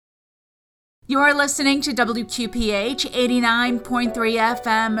You're listening to WQPH 89.3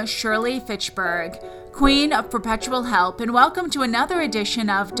 FM, Shirley, Fitchburg, Queen of Perpetual Help, and welcome to another edition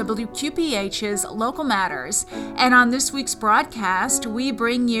of WQPH's Local Matters. And on this week's broadcast, we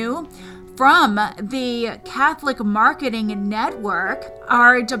bring you from the Catholic Marketing Network,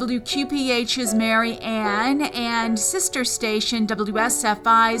 our WQPH's Mary Ann and sister station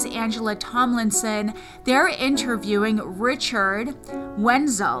WSFI's Angela Tomlinson. They're interviewing Richard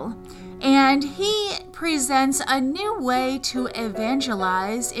Wenzel, and he presents a new way to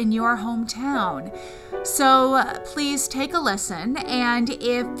evangelize in your hometown. So please take a listen, and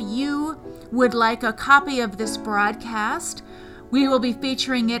if you would like a copy of this broadcast, we will be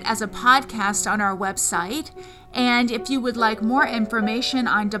featuring it as a podcast on our website. And if you would like more information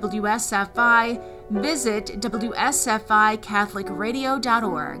on WSFI, visit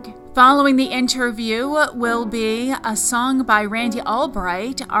WSFICatholicRadio.org. Following the interview will be a song by Randy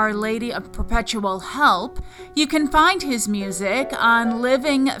Albright, Our Lady of Perpetual Help. You can find his music on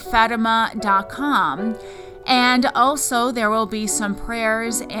livingfatima.com. And also there will be some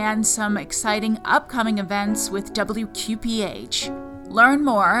prayers and some exciting upcoming events with WQPH. Learn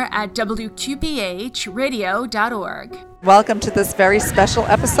more at WQPHradio.org. Welcome to this very special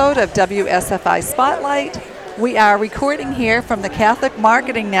episode of WSFI Spotlight. We are recording here from the Catholic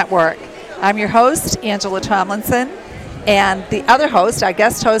Marketing Network. I'm your host, Angela Tomlinson, and the other host, our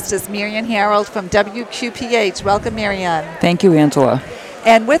guest host, is Marianne Harold from WQPH. Welcome, Marianne. Thank you, Angela.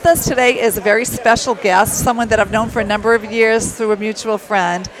 And with us today is a very special guest, someone that I've known for a number of years through a mutual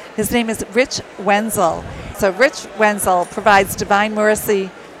friend. His name is Rich Wenzel. So Rich Wenzel provides Divine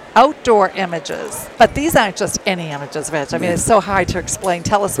Mercy outdoor images. But these aren't just any images, Rich. I mean, it's so hard to explain.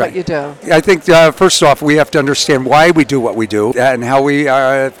 Tell us what you do. I think, first off, we have to understand why we do what we do and how we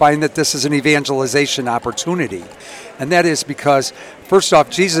find that this is an evangelization opportunity. And that is because, first off,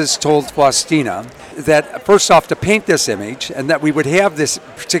 Jesus told Faustina that, first off, to paint this image and that we would have this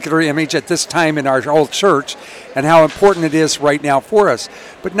particular image at this time in our old church and how important it is right now for us.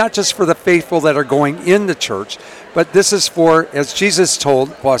 But not just for the faithful that are going in the church, but this is for, as Jesus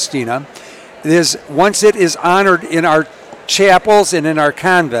told Faustina, once it is honored in our chapels and in our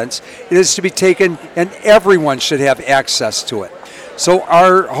convents, it is to be taken and everyone should have access to it. So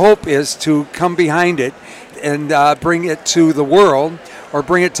our hope is to come behind it and bring it to the world, or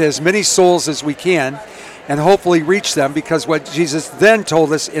bring it to as many souls as we can, and hopefully reach them, because what Jesus then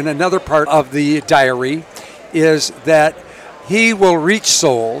told us in another part of the diary is that he will reach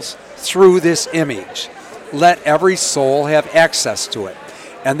souls through this image. Let every soul have access to it.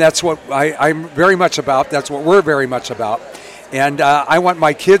 And that's what I'm very much about. That's what we're very much about. And I want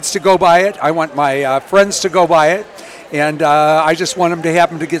my kids to go by it. I want my friends to go by it. And I just want them to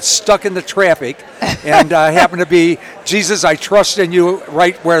happen to get stuck in the traffic and happen to be, Jesus, I trust in you,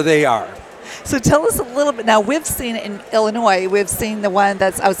 right where they are. So tell us a little bit. Now, we've seen in Illinois, we've seen the one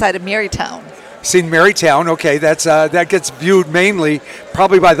that's outside of Marytown. Seen Marytown, okay, that gets viewed mainly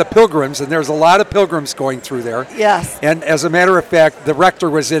probably by the pilgrims, and there's a lot of pilgrims going through there. Yes. And as a matter of fact, the rector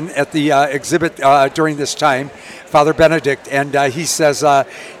was in at the exhibit during this time, Father Benedict, and he says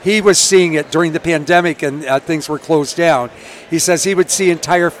he was seeing it during the pandemic and things were closed down. He says he would see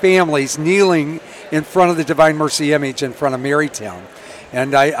entire families kneeling in front of the Divine Mercy image in front of Marytown.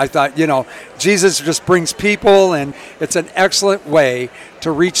 And I thought, Jesus just brings people, and it's an excellent way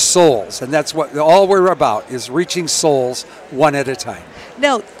to reach souls. And that's what all we're about, is reaching souls one at a time.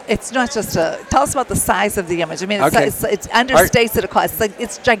 No, it's not just tell us about the size of the image. I mean, it understates it across.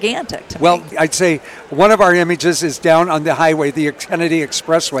 It's gigantic to me. Well, I'd say one of our images is down on the highway, the Kennedy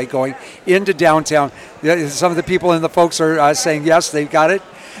Expressway, going into downtown. Some of the people and the folks are saying, yes, they've got it.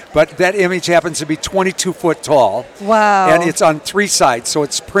 But that image happens to be 22 foot tall. Wow. And it's on three sides, so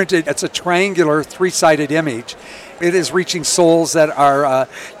it's printed. It's a triangular three-sided image. It is reaching souls that are,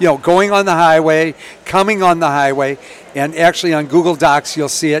 going on the highway, coming on the highway, and actually on Google Docs you'll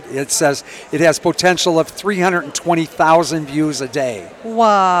see it. It says it has potential of 320,000 views a day.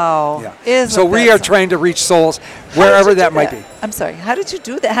 Wow. Yeah. So we are trying to reach souls wherever that might be. I'm sorry. How did you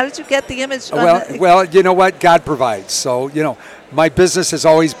do that? How did you get the image? Well, you know what? God provides. So, my business has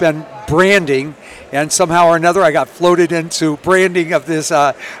always been branding, and somehow or another I got floated into branding of this,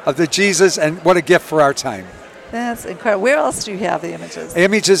 of the Jesus, and what a gift for our time. That's incredible. Where else do you have the images?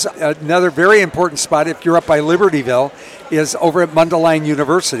 Images, another very important spot, if you're up by Libertyville, is over at Mundelein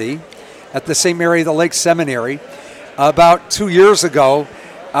University at the St. Mary of the Lake Seminary. About 2 years ago,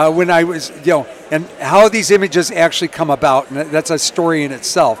 when I was, and how these images actually come about, and that's a story in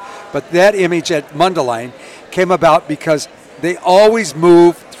itself. But that image at Mundelein came about because they always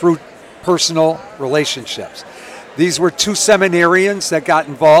move through personal relationships. These were two seminarians that got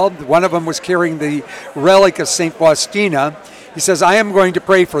involved. One of them was carrying the relic of St. Faustina. He says, I am going to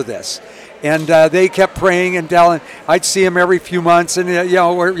pray for this. And they kept praying and telling. I'd see him every few months, and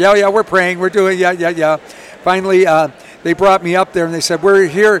we're praying, we're doing, Finally, they brought me up there, and they said, we're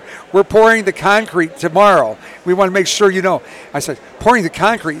here, we're pouring the concrete tomorrow. We want to make sure you know. I said, pouring the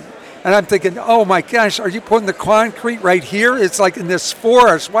concrete? And I'm thinking, oh my gosh, are you putting the concrete right here? It's like in this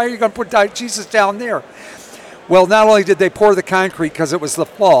forest. Why are you going to put Jesus down there? Well, not only did they pour the concrete because it was the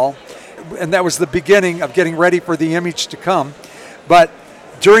fall, and that was the beginning of getting ready for the image to come, but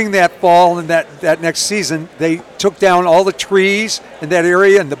during that fall and that next season, they took down all the trees in that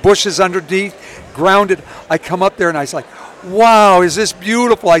area and the bushes underneath, grounded. I come up there and I was like, wow, is this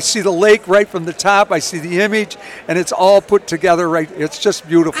beautiful? I see the lake right from the top. I see the image, and it's all put together right. It's just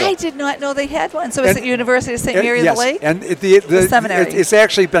beautiful. I did not know they had one. So it's at University of St. Mary of yes, the Lake? And the seminary. It's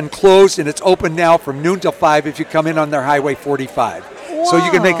actually been closed, and it's open now from noon till 5 if you come in on their Highway 45. So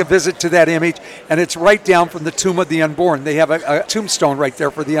you can make a visit to that image, and it's right down from the Tomb of the Unborn. They have a tombstone right there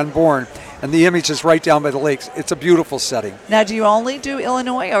for the unborn, and the image is right down by the lakes. It's a beautiful setting. Now, do you only do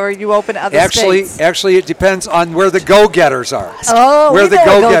Illinois, or are you open to other states? Actually, it depends on where the go-getters are. Oh, where the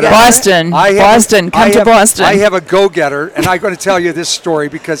go-getter. Boston. Come to Boston. I have a go-getter, and I'm going to tell you this story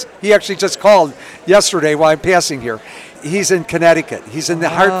because he actually just called yesterday while I'm passing here. He's in Connecticut. He's in the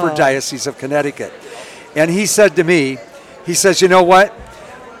Hartford Diocese of Connecticut. And he said to me, he says, you know what?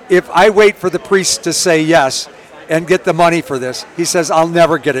 If I wait for the priest to say yes and get the money for this, he says, I'll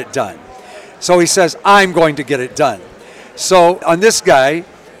never get it done. So he says, I'm going to get it done. So on this guy,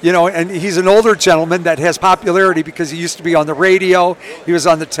 and he's an older gentleman that has popularity because he used to be on the radio, he was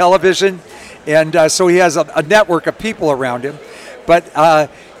on the television, and so he has a network of people around him. But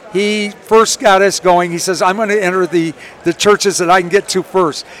he first got us going. He says, I'm going to enter the churches that I can get to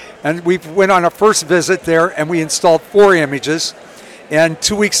first. And we went on a first visit there, and we installed 4 images. And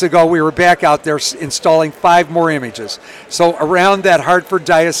 2 weeks ago, we were back out there installing 5 more images. So around that Hartford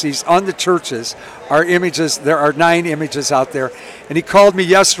Diocese, on the churches, are images. There are 9 images out there. And he called me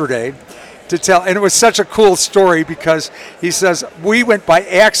yesterday to tell, and it was such a cool story because he says, we went by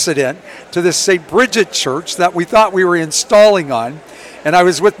accident to the St. Bridget Church that we thought we were installing on. And I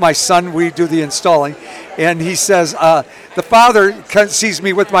was with my son, we do the installing, and he says, the father sees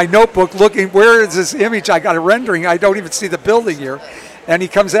me with my notebook looking, where is this image? I got a rendering, I don't even see the building here. And he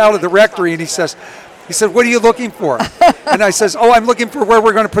comes out of the rectory and he said, what are you looking for? And I says, I'm looking for where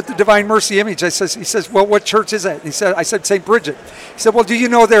we're going to put the Divine Mercy image. He says, well, what church is that? I said, St. Bridget. He said, well, do you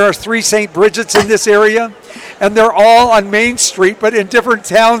know there are 3 St. Bridgets in this area? And they're all on Main Street, but in different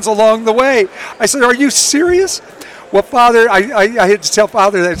towns along the way. I said, are you serious? Well, Father, I had to tell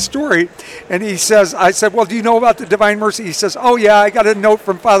Father that story, and he says, I said, well, do you know about the Divine Mercy? He says, oh, yeah, I got a note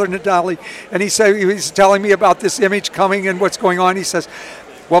from Father Nadali, and he said, he's telling me about this image coming and what's going on. He says,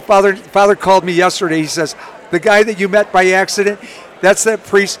 well, Father called me yesterday. He says, the guy that you met by accident, that's that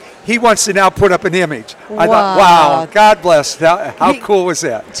priest. He wants to now put up an image. Wow. I thought, wow, God bless. How cool was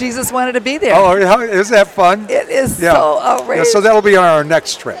that? Jesus wanted to be there. Oh, is that fun? It is so outrageous. Yeah, so that'll be on our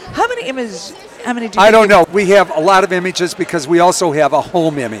next trip. How many images? How many do you I don't know. We have a lot of images because we also have a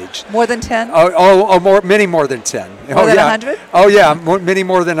home image. More than 10? Many more than 10. More than 100? Oh, yeah, many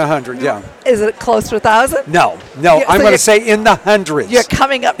more than 100, yeah. Is it close to 1,000? No. I'm going to say in the hundreds. You're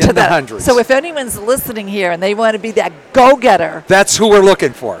coming up to that. In the hundreds. So if anyone's listening here and they want to be that go-getter. That's who we're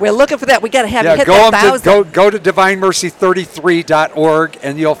looking for. We're looking for that. We got to have you hit that 1,000. Go to divinemercy33.org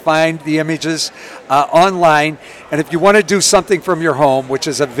and you'll find the images online. And if you want to do something from your home, which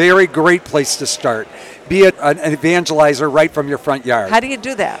is a very great place to start, be an evangelizer right from your front yard. How do you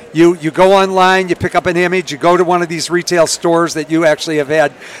do that? You go online, you pick up an image, you go to one of these retail stores that you actually have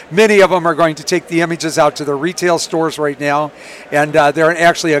had. Many of them are going to take the images out to the retail stores right now. And they're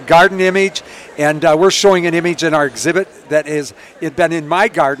actually a garden image. And we're showing an image in our exhibit that has been in my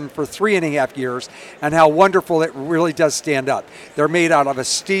garden for 3.5 years, and how wonderful it really does stand up. They're made out of a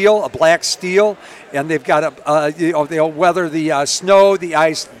black steel, and they've got they'll weather the snow, the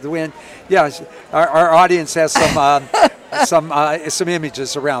ice, the wind. Yeah, our audience has some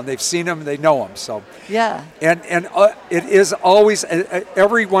images around. They've seen them, they know them. So yeah, and it is always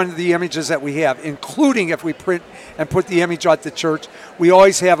every one of the images that we have, including if we print and put the image at the church, we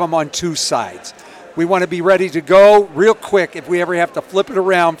always have them on 2 sides. We want to be ready to go real quick if we ever have to flip it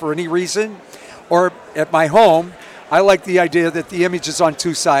around for any reason. Or at my home, I like the idea that the image is on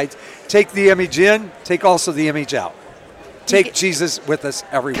 2 sides. Take the image in, take also the image out. Take Jesus with us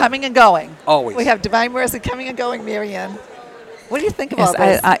everywhere. Coming and going. Always. We have Divine Mercy coming and going, Marianne. What do you think about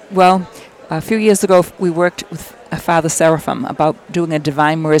this? Well, a few years ago, we worked with Father Seraphim about doing a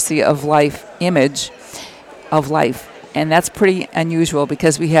Divine Mercy of Life image. of life. And that's pretty unusual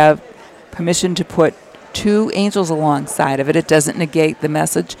because we have permission to put 2 angels alongside of it. It doesn't negate the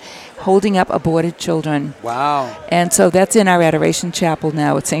message, holding up aborted children. Wow. And so that's in our Adoration Chapel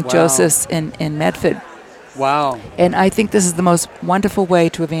now at St. Wow. Joseph's in Medford. Wow. And I think this is the most wonderful way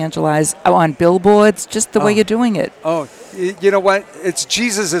to evangelize on billboards, just the way you're doing it. Oh, you know what? It's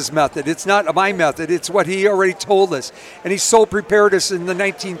Jesus' method. It's not my method. It's what he already told us. And he so prepared us in the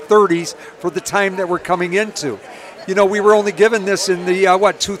 1930s for the time that we're coming into. You know, we were only given this in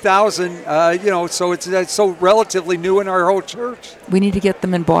the, 2000, so it's so relatively new in our whole church. We need to get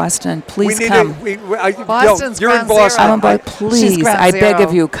them in Boston. Please we need come. Boston's you're in ground Boston. zero. I'm about, please, ground I beg zero.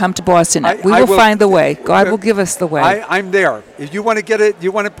 of you, come to Boston. I We will will- find the way. God will give us the way. I'm there. If you want to get it,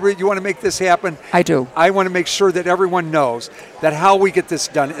 you want to make this happen. I do. I want to make sure that everyone knows that how we get this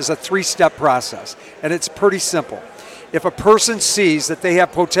done is a 3-step process, and it's pretty simple. If a person sees that they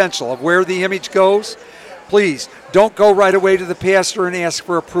have potential of where the image goes, please don't go right away to the pastor and ask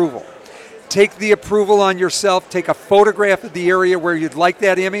for approval. Take the approval on yourself. Take a photograph of the area where you'd like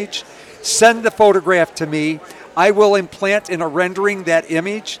that image. Send the photograph to me. I will implant in a rendering that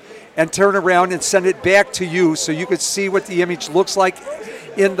image and turn around and send it back to you so you could see what the image looks like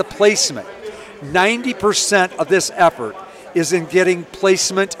in the placement. 90% of this effort is in getting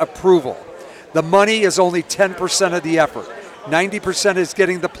placement approval. The money is only 10% of the effort. 90% is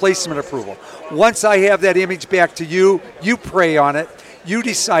getting the placement approval. Once I have that image back to you, you pray on it. You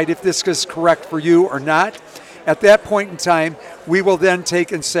decide if this is correct for you or not. At that point in time, we will then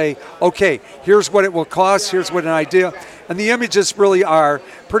take and say, okay, here's what it will cost, here's what an idea. And the images really are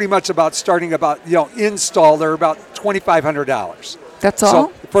pretty much install, they're about $2,500. That's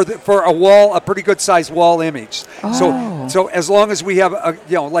all? So for a wall, a pretty good sized wall image. Oh. So as long as we have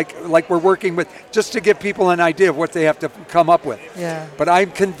like we're working with, just to give people an idea of what they have to come up with. Yeah. But I'm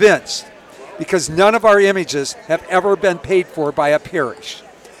convinced, because none of our images have ever been paid for by a parish.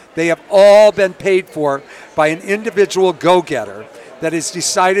 They have all been paid for by an individual go-getter that has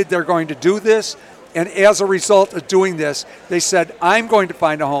decided they're going to do this. And as a result of doing this, they said, I'm going to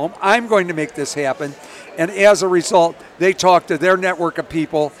find a home. I'm going to make this happen. And as a result, they talk to their network of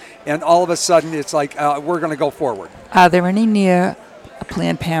people, and all of a sudden it's like, we're going to go forward. Are there any near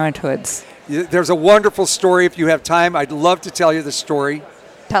Planned Parenthoods? There's a wonderful story. If you have time, I'd love to tell you the story.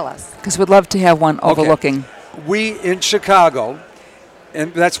 Tell us. Because we'd love to have one overlooking. We, in Chicago,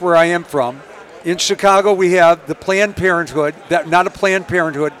 and that's where I am from, in Chicago we have the Planned Parenthood, not a Planned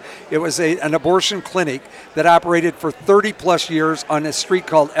Parenthood, it was an abortion clinic that operated for 30 plus years on a street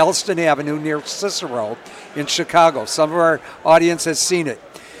called Elston Avenue near Cicero in Chicago. Some of our audience has seen it.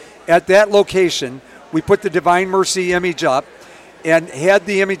 At that location, we put the Divine Mercy image up and had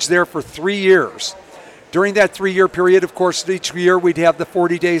the image there for 3 years. During that 3-year period, of course, each year we'd have the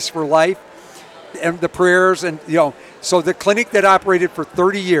 40 Days for Life and the prayers, and so the clinic that operated for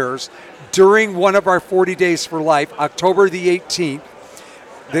 30 years, during one of our 40 Days for Life, October the 18th,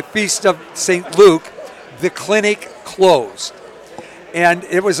 the Feast of St. Luke, the clinic closed. And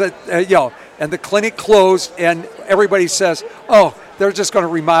it was and the clinic closed, and everybody says, oh, they're just going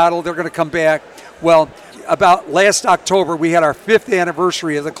to remodel, they're going to come back. Well, about last October, we had our 5th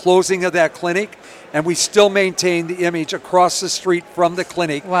anniversary of the closing of that clinic, and we still maintain the image across the street from the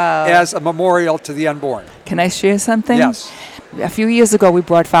clinic as a memorial to the unborn. Can I share something? Yes. A few years ago, we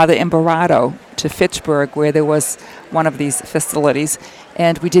brought Father Imperato to Fitchburg, where there was one of these facilities,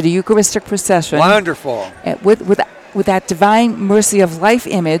 and we did a Eucharistic procession. Wonderful. With that Divine Mercy of Life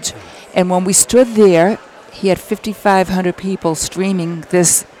image, and when we stood there, he had 5,500 people streaming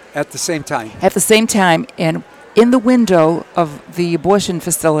this at the same time. And in the window of the abortion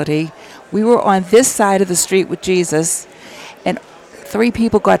facility, we were on this side of the street with Jesus, and 3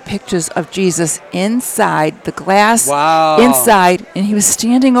 people got pictures of Jesus inside the glass. Wow. Inside, and he was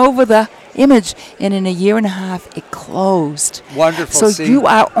standing over the image, and in a year and a half it closed. Wonderful. So you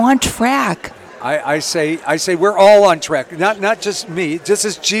are on track. I say we're all on track. Not just me. This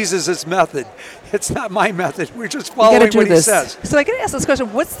is Jesus' method. It's not my method. We're just following what he says. So I got to ask this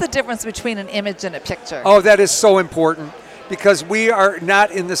question. What's the difference between an image and a picture? Oh, that is so important, because we are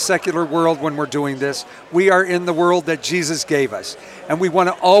not in the secular world when we're doing this. We are in the world that Jesus gave us. And we want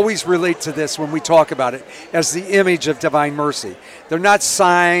to always relate to this when we talk about it as the image of Divine Mercy. They're not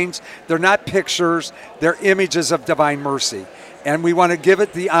signs. They're not pictures. They're images of Divine Mercy. And we want to give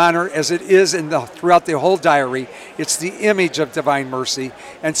it the honor as it is throughout the whole diary. It's the image of Divine Mercy,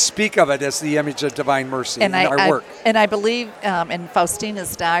 and speak of it as the image of Divine Mercy in our work. And I believe in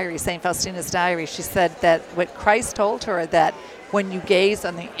Faustina's diary, St. Faustina's diary, she said that what Christ told her, that when you gaze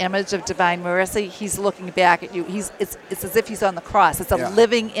on the image of divine mercy, he's looking back at you. It's as if he's on the cross. It's a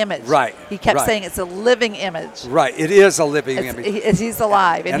living image. Right. He kept saying it's a living image. Right. It is a living image. He's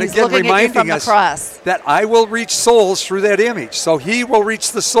alive, and he's again, looking at you from the cross. That I will reach souls through that image. So he will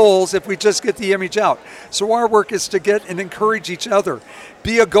reach the souls if we just get the image out. So our work is to get and encourage each other.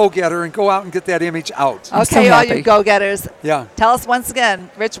 Be a go-getter and go out and get that image out. Okay, all you go-getters. Yeah. Tell us once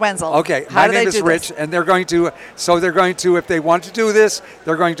again, Rich Wenzel. Okay, How my do name they is do Rich, this? and they're going to, if they want to do this,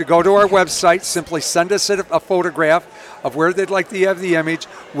 they're going to go to our website, simply send us a photograph of where they'd like to have the image.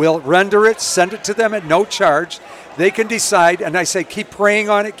 We'll render it, send it to them at no charge. They can decide, and I say, keep praying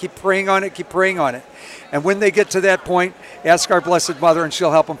on it, keep praying on it, keep praying on it. And when they get to that point, ask our Blessed Mother, and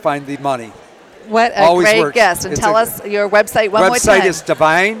she'll help them find the money. What a Always great works. guest. And tell us your website one more Website time. is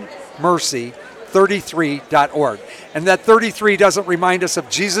divinemercy33.org. And that 33 doesn't remind us of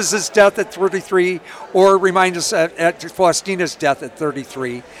Jesus' death at 33 or remind us at Faustina's death at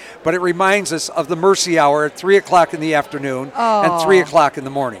 33, but it reminds us of the mercy hour at 3 o'clock in the afternoon and 3 o'clock in the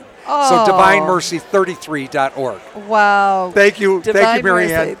morning. So divinemercy33.org. Wow. Thank you. Divine Thank you,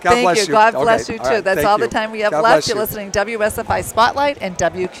 Marianne. Mercy. God bless you. God bless Okay. you, too. All right. That's Thank all you. the time we have God left. bless You're you. listening to WSFI Spotlight and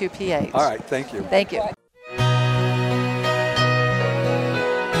WQPH. All right. Thank you. Thank you.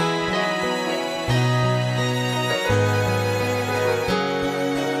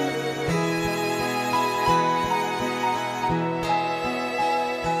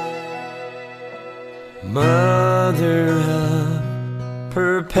 Mother of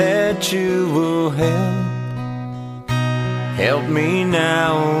perpetual help, help me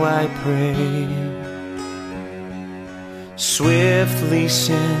now, I pray. Swiftly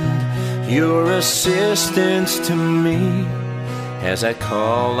send your assistance to me as I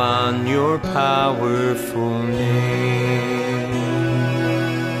call on your powerful name.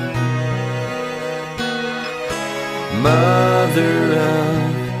 Mother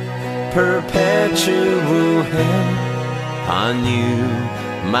of perpetual help, on you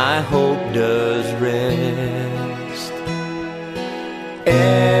my hope does rest.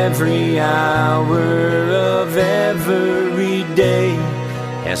 Every hour of every day,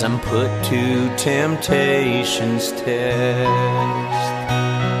 as I'm put to temptation's test,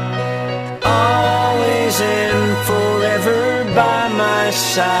 always and forever by my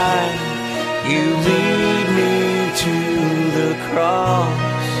side, you lead me to the cross.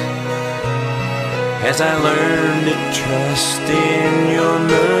 As I learn to trust in your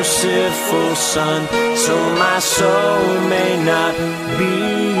merciful Son, so my soul may not be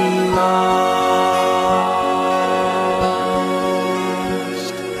lost.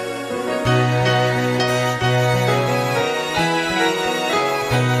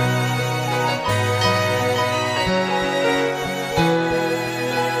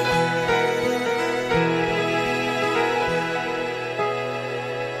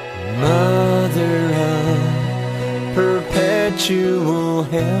 Mother of perpetual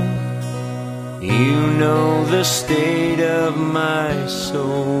help, you know the state of my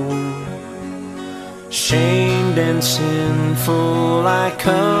soul. Shamed and sinful I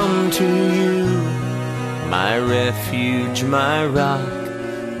come to you, my refuge, my rock,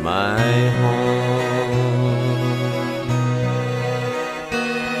 my home.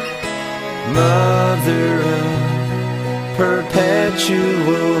 Mother of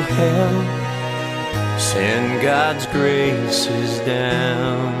perpetual help, send God's graces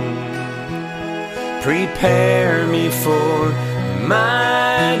down. Prepare me for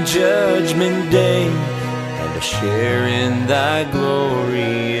my judgment day, and to share in thy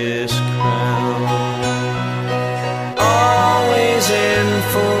glorious crown. Always and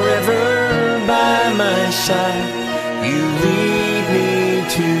forever by my side, you lead me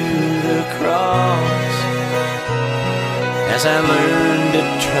to the cross. As I learn to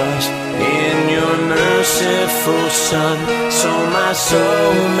trust in your merciful Son, so my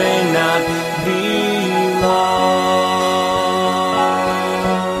soul may not be lost.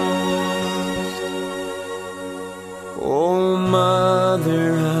 Oh,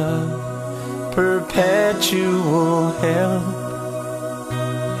 Mother of perpetual help,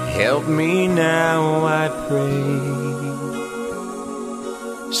 help me now, I pray.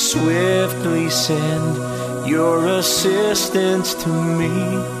 Swiftly send your assistance to me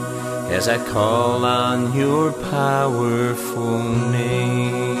as I call on your powerful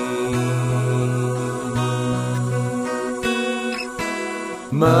name.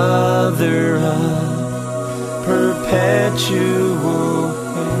 Mother of perpetual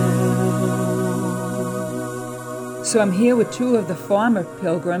help. So I'm here with two of the former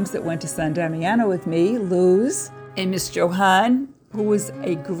pilgrims that went to San Damiano with me, Luz and Miss Johan, who was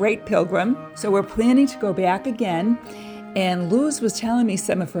a great pilgrim. So we're planning to go back again. And Luz was telling me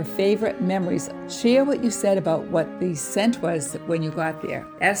some of her favorite memories. Share what you said about what the scent was when you got there.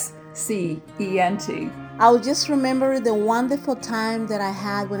 S-C-E-N-T. I'll just remember the wonderful time that I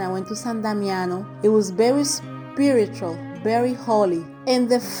had when I went to San Damiano. It was very spiritual, very holy. And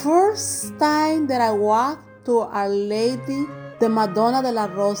the first time that I walked to Our Lady, the Madonna de la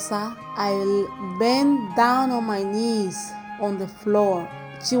Rosa, I bent down on my knees on the floor.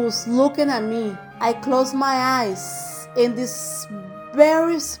 She was looking at me. I closed my eyes, and this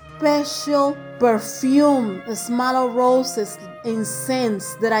very special perfume, a smell of roses,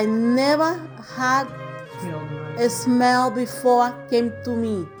 incense that I never had a smell before came to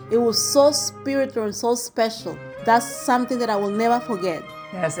me. It was so spiritual and so special. That's something that I will never forget.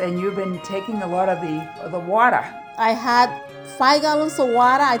 Yes, and you've been taking a lot of the water. I had 5 gallons of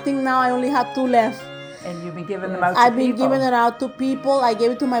water. I think now I only have 2 left. And you've been giving them out to I've people. been giving it out to people. I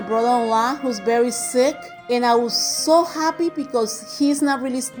gave it to my brother-in-law who's very sick. And I was so happy because he's not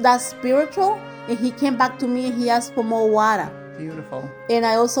really that spiritual. And he came back to me and he asked for more water. Beautiful. And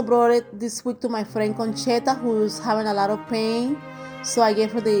I also brought it this week to my friend Concheta, who's having a lot of pain. So I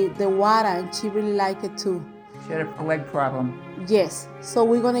gave her the water and she really liked it too. She had a leg problem. Yes. So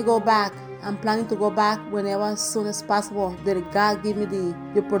we're going to go back. I'm planning to go back whenever as soon as possible. That God give me the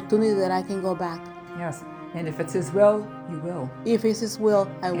opportunity that I can go back. Yes. And if it's His will, you will. If it's His will,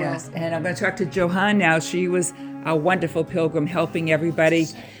 I will. Yes. And I'm going to talk to Johan now. She was a wonderful pilgrim helping everybody.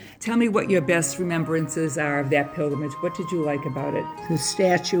 Tell me what your best remembrances are of that pilgrimage. What did you like about it? The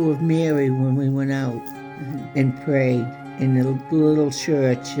statue of Mary when we went out and prayed in the little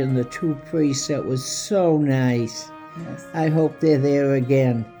church, and the 2 priests. That was so nice. Yes. I hope they're there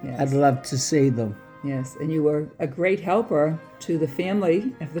again. Yes. I'd love to see them. Yes, and you were a great helper to the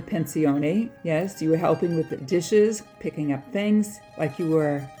family of the Pensione. Yes, you were helping with the dishes, picking up things, like you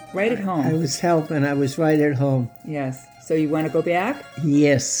were right at home. I was helping. I was right at home. Yes. So you want to go back?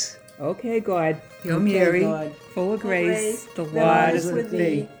 Yes. Okay, God. Hail Okay, Mary, God. full of grace, the Lord Lord is with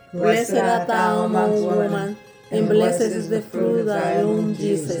thee. Blessed art thou among women, and blessed is the fruit of thy womb,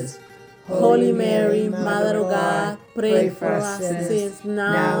 Jesus. Holy Mary, Mother of God, pray for us sinners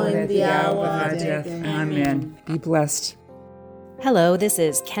now and in the hour of our death. Amen. Be blessed. Hello, this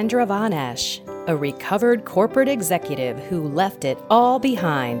is Kendra Von Esch, a recovered corporate executive who left it all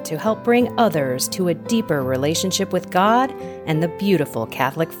behind to help bring others to a deeper relationship with God and the beautiful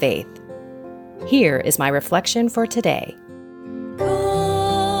Catholic faith. Here is my reflection for today. Come,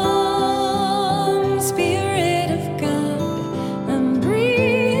 Spirit of God, and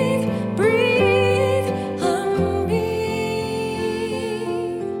breathe on me.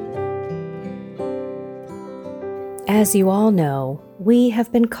 As you all know, we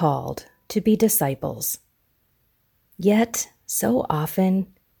have been called to be disciples. Yet, so often,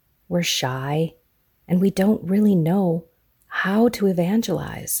 we're shy and we don't really know how to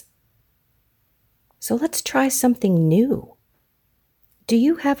evangelize. So let's try something new. Do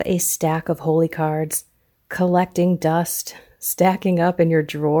you have a stack of holy cards, collecting dust, stacking up in your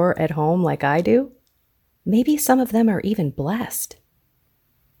drawer at home like I do? Maybe some of them are even blessed.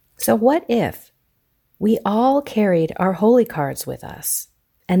 So what if we all carried our holy cards with us,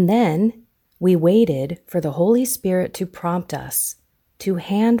 and then we waited for the Holy Spirit to prompt us to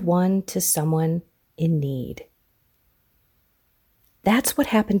hand one to someone in need? That's what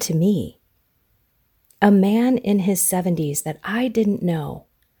happened to me. A man in his 70s that I didn't know,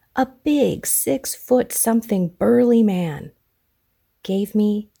 a big 6-foot-something burly man, gave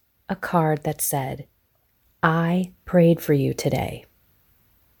me a card that said, "I prayed for you today."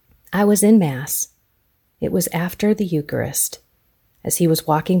 I was in Mass. It was after the Eucharist, as he was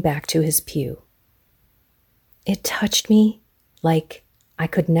walking back to his pew. It touched me like I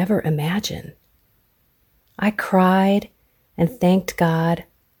could never imagine. I cried and thanked God.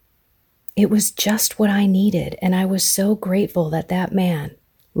 It was just what I needed, and I was so grateful that that man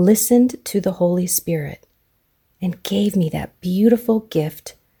listened to the Holy Spirit and gave me that beautiful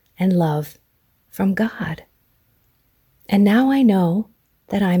gift and love from God. And now I know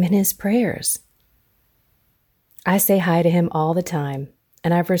that I'm in his prayers. I say hi to him all the time,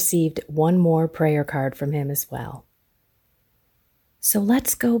 and I've received one more prayer card from him as well. So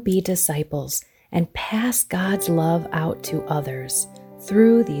let's go be disciples and pass God's love out to others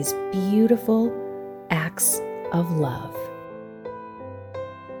through these beautiful acts of love.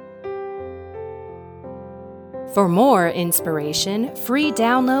 For more inspiration, free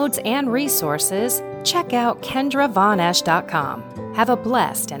downloads, and resources, check out KendraVonEsch.com. Have a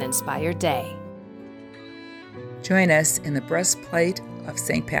blessed and inspired day. Join us in the breastplate of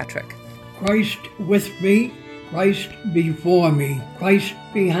St. Patrick. Christ with me, Christ before me, Christ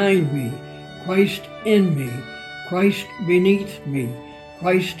behind me, Christ in me, Christ beneath me,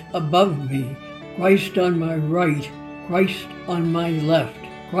 Christ above me, Christ on my right, Christ on my left,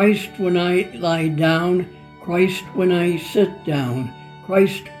 Christ when I lie down, Christ when I sit down,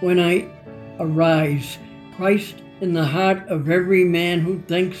 Christ when I arise, Christ in the heart of every man who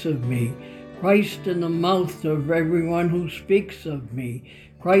thinks of me, Christ in the mouth of everyone who speaks of me,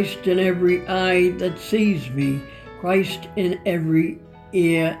 Christ in every eye that sees me, Christ in every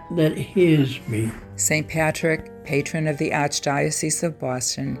ear that hears me. St. Patrick, patron of the Archdiocese of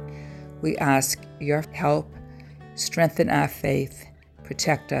Boston, we ask your help, strengthen our faith,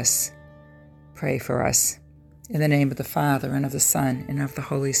 protect us, pray for us. In the name of the Father, and of the Son, and of the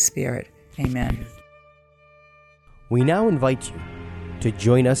Holy Spirit. Amen. We now invite you to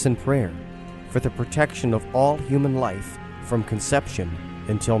join us in prayer for the protection of all human life from conception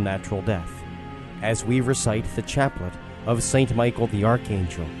until natural death, as we recite the chaplet of St. Michael the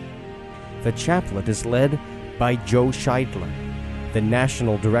Archangel. The chaplet is led by Joe Scheidler, the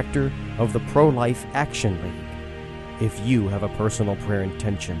National Director of the Pro-Life Action League. If you have a personal prayer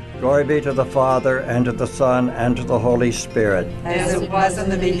intention, glory be to the Father, and to the Son, and to the Holy Spirit. As it was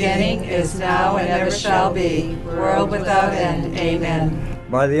in the beginning, is now, and ever shall be, world without end. Amen.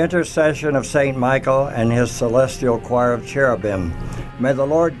 By the intercession of Saint Michael and his celestial choir of cherubim, may the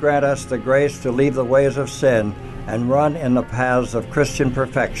Lord grant us the grace to leave the ways of sin and run in the paths of Christian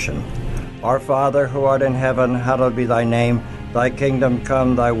perfection. Our Father, who art in heaven, hallowed be thy name. Thy kingdom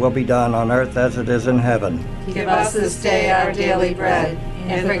come, thy will be done on earth as it is in heaven. Give us this day our daily bread,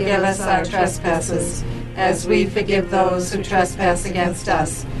 and forgive us our trespasses, as we forgive those who trespass against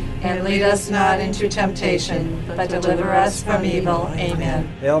us. And lead us not into temptation, but deliver us from evil. Amen.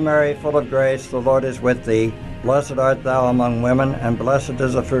 Hail Mary, full of grace, the Lord is with thee. Blessed art thou among women, and blessed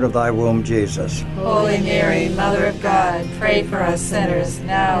is the fruit of thy womb, Jesus. Holy Mary, Mother of God, pray for us sinners,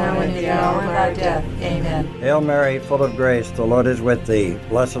 now and at the hour of our death. Amen. Hail Mary, full of grace, the Lord is with thee.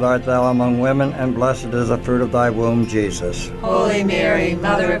 Blessed art thou among women, and blessed is the fruit of thy womb, Jesus. Holy Mary,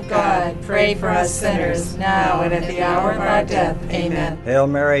 Mother of God, pray for us sinners, now and at the hour of our death. Amen. Hail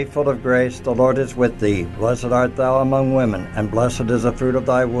Mary, full of grace, the Lord is with thee. Blessed art thou among women, and blessed is the fruit of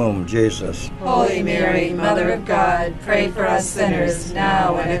thy womb, Jesus. Holy Mary, Mother of God, pray for us sinners,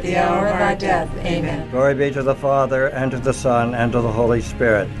 now and at the hour of our death. Amen. Glory be to the Father, and to the Son, and to the Holy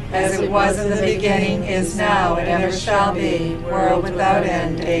Spirit. As it was in the beginning, is now, and ever shall be, world without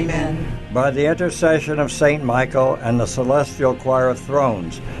end. Amen. By the intercession of Saint Michael and the celestial choir of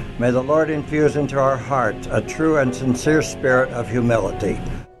thrones, may the Lord infuse into our hearts a true and sincere spirit of humility.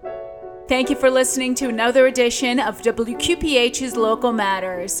 Thank you for listening to another edition of WQPH's Local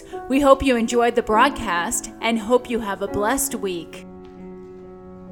Matters. We hope you enjoyed the broadcast and hope you have a blessed week.